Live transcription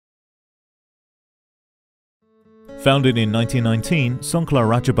Founded in 1919, Songkhla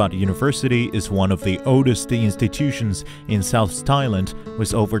Rajabhat University is one of the oldest institutions in South Thailand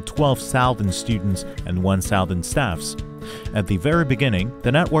with over 12,000 students and 1,000 staffs. At the very beginning,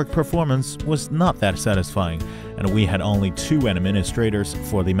 the network performance was not that satisfying, and we had only 2 administrators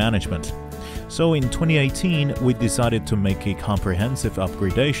for the management. So in 2018, we decided to make a comprehensive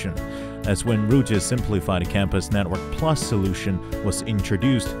upgradation. That's when Ruijie Simplified Campus Network Plus solution was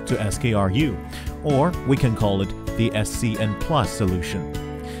introduced to SKRU, or we can call it the SCN Plus solution.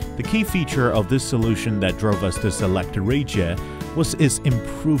 The key feature of this solution that drove us to select Ruijie was its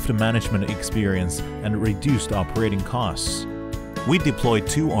improved management experience and reduced operating costs. We deployed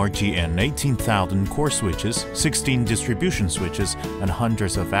 2 RGN 18,000 core switches, 16 distribution switches, and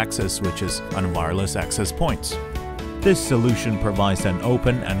hundreds of access switches on wireless access points. This solution provides an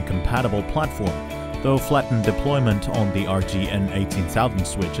open and compatible platform. Though flattened deployment on the RGN 18,000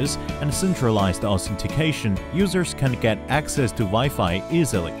 switches and centralized authentication, users can get access to Wi-Fi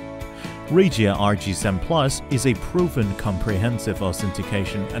easily. Ruijie RGSM Plus is a proven comprehensive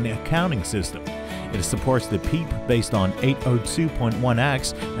authentication and accounting system. It supports the PEEP based on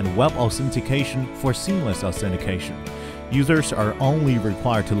 802.1x and web authentication for seamless authentication. Users are only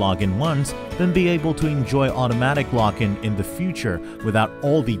required to log in once, then be able to enjoy automatic login in the future without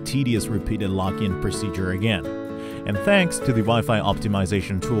all the tedious repeated login procedure again. And thanks to the Wi-Fi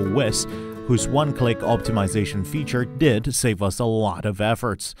optimization tool WIS, whose one-click optimization feature did save us a lot of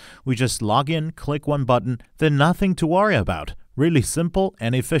efforts. We just log in, click one button, then nothing to worry about. Really simple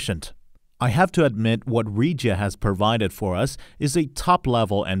and efficient. I have to admit what Ruijie has provided for us is a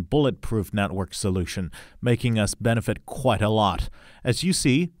top-level and bulletproof network solution, making us benefit quite a lot. As you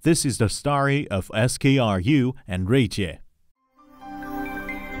see, this is the story of SKRU and Ruijie.